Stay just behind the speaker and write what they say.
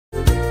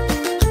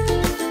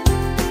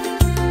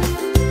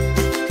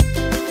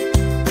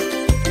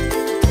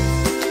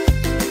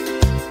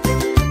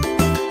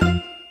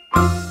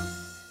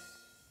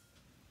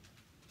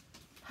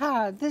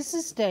Hi, this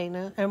is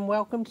Dana, and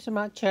welcome to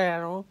my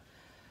channel.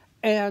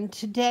 And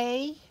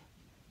today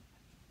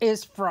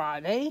is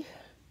Friday,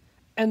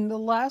 and the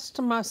last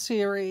of my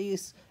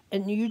series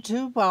in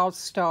YouTube All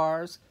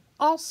Stars,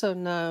 also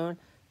known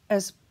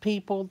as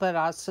people that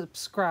I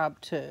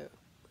subscribe to.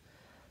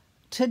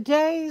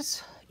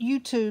 Today's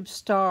YouTube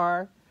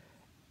star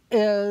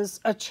is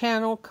a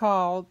channel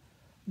called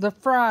the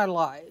Frey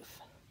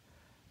Life.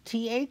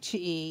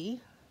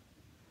 T-H-E,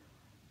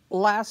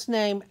 last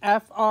name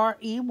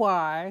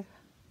F-R-E-Y,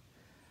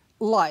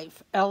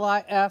 Life,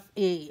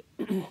 L-I-F-E.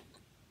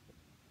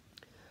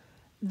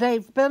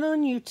 They've been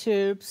on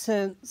YouTube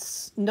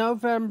since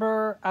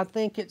November, I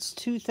think it's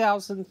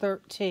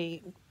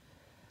 2013.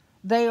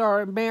 They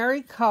are a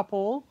married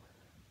couple,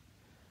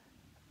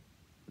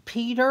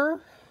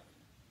 Peter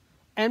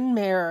and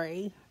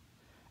Mary,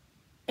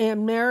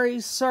 and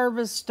Mary's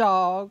service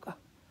dog,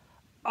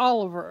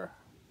 Oliver.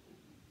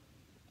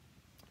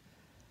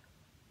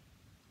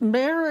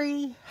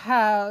 Mary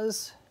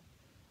has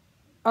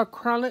a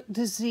chronic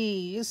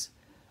disease,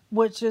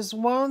 which is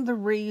one of the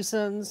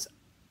reasons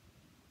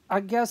I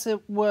guess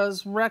it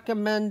was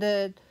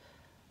recommended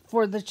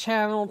for the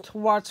channel to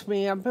watch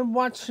me. I've been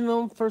watching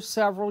them for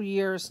several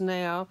years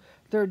now.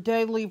 They're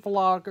daily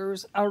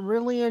vloggers. I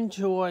really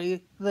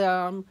enjoy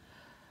them.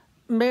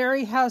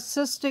 Mary has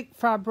cystic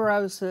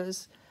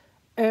fibrosis,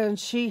 and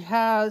she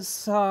has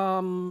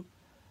some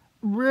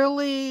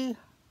really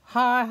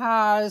high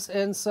highs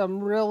and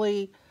some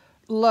really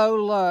low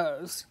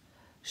lows.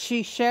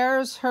 She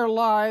shares her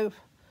life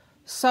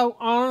so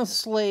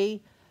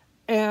honestly,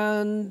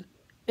 and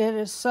it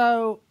is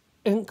so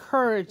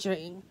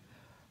encouraging.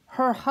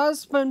 Her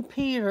husband,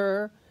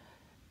 Peter,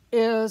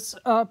 is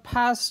a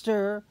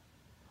pastor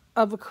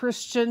of a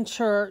Christian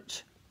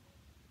church,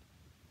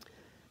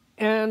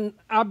 and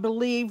I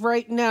believe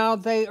right now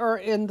they are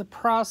in the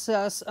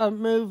process of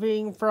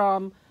moving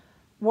from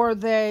where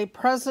they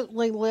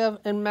presently live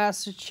in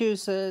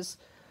Massachusetts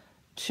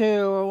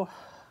to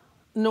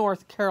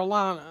North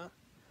Carolina.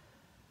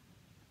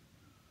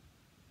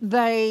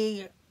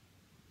 They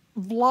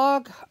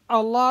vlog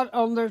a lot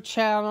on their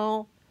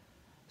channel,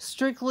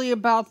 strictly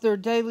about their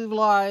daily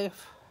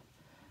life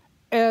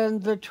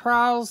and the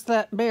trials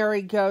that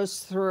Mary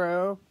goes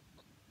through.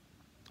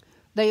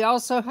 They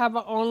also have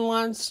an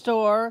online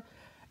store,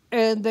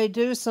 and they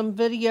do some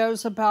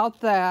videos about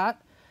that.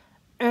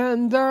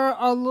 And they're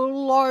a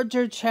little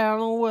larger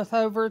channel with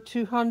over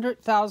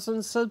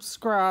 200,000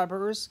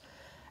 subscribers,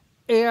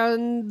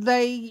 and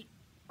they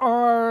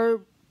are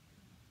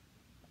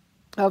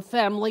a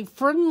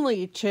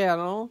family-friendly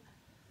channel.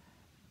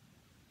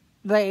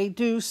 They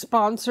do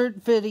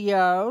sponsored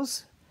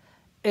videos,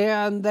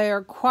 and they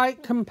are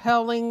quite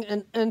compelling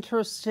and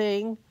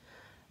interesting.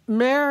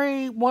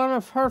 Mary, one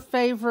of her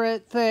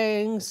favorite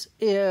things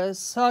is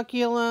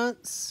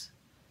succulents,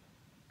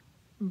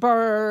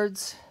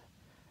 birds,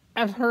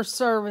 and her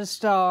service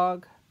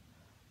dog,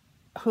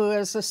 who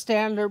is a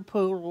standard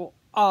poodle,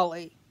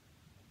 Ollie.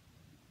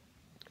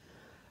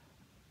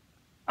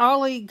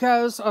 Ollie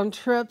goes on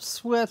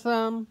trips with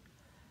him.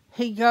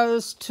 He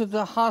goes to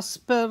the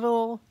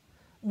hospital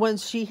when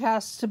she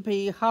has to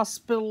be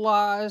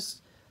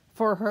hospitalized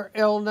for her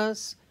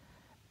illness.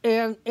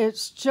 And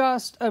it's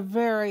just a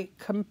very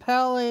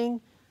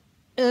compelling,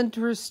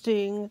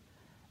 interesting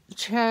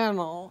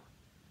channel.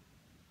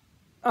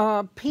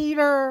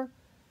 Peter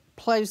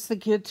plays the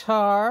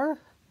guitar,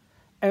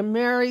 and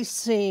Mary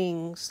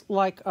sings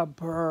like a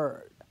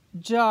bird.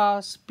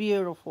 Just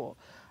beautiful.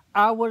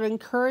 I would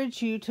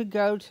encourage you to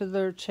go to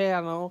their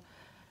channel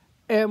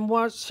and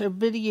watch a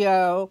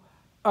video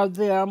of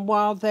them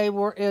while they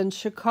were in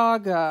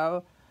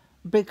Chicago,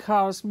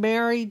 because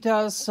Mary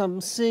does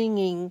some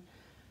singing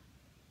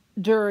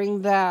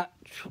during that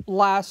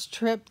last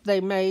trip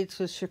they made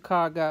to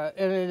Chicago,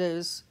 and it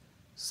is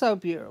so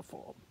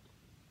beautiful.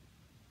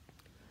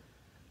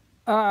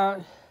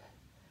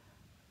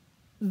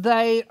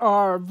 They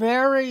are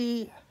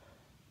very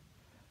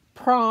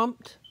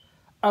prompt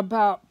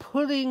about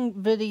putting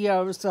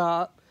videos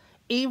up,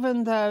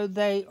 even though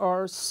they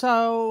are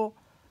so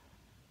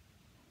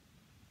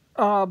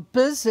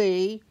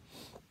busy.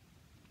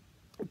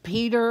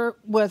 Peter,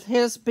 with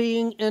his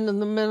being in the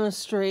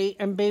ministry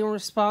and being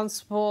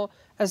responsible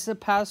as the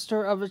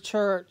pastor of a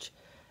church,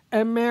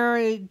 and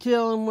Mary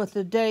dealing with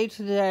the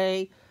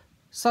day-to-day,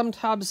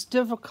 sometimes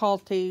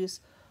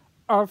difficulties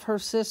of her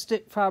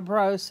cystic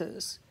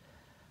fibrosis.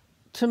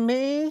 To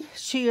me,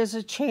 she is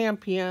a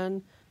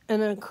champion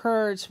and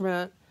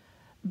encouragement,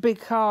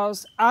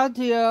 because I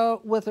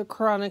deal with a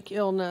chronic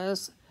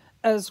illness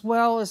as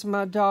well as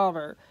my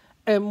daughter,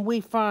 and we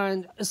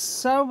find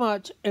so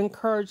much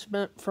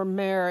encouragement from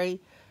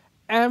Mary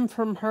and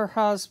from her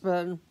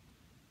husband,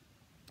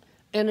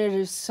 and it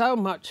is so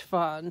much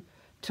fun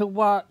to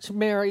watch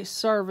Mary's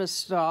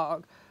service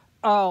dog,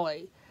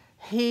 Ollie.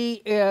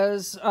 He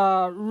is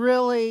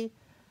really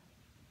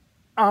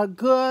a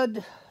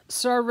good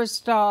service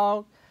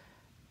dog.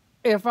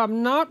 If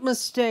I'm not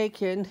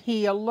mistaken,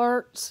 he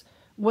alerts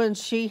when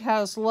she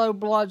has low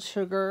blood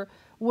sugar,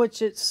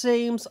 which it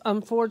seems,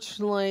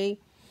 unfortunately,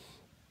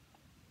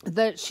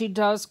 that she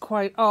does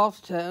quite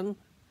often.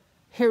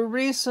 Here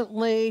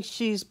recently,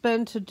 she's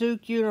been to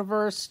Duke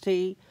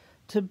University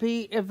to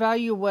be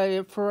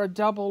evaluated for a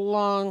double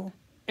lung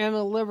and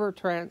a liver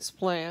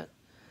transplant.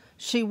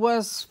 She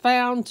was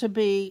found to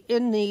be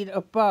in need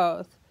of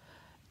both,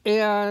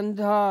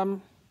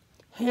 and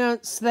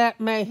hence that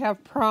may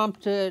have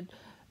prompted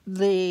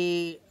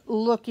the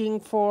looking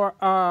for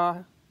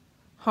a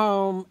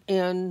home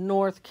in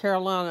North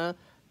Carolina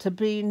to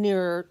be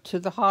near to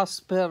the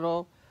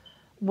hospital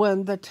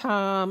when the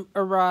time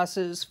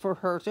arises for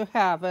her to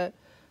have it,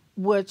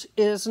 which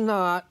is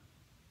not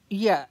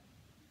yet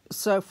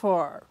so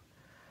far.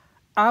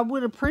 I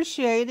would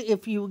appreciate it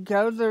if you would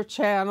go to their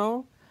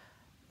channel,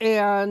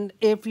 and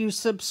if you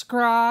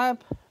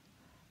subscribe,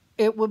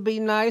 it would be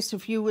nice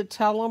if you would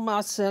tell them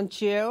I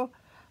sent you.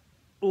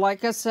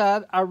 Like I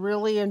said, I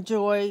really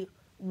enjoy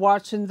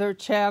watching their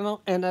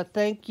channel, and I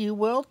think you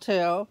will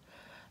too.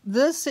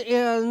 This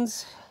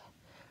ends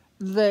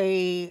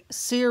the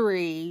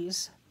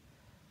series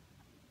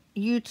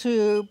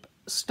YouTube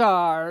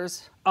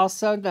Stars,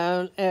 also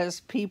known as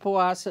People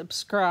I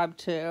Subscribe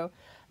to.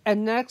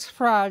 And next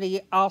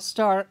Friday, I'll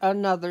start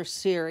another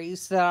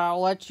series that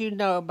I'll let you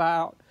know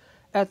about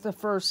at the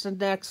first of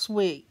next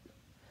week.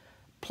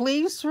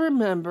 Please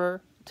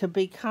remember to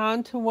be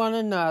kind to one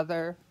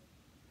another,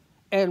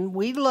 and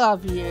we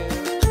love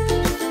you.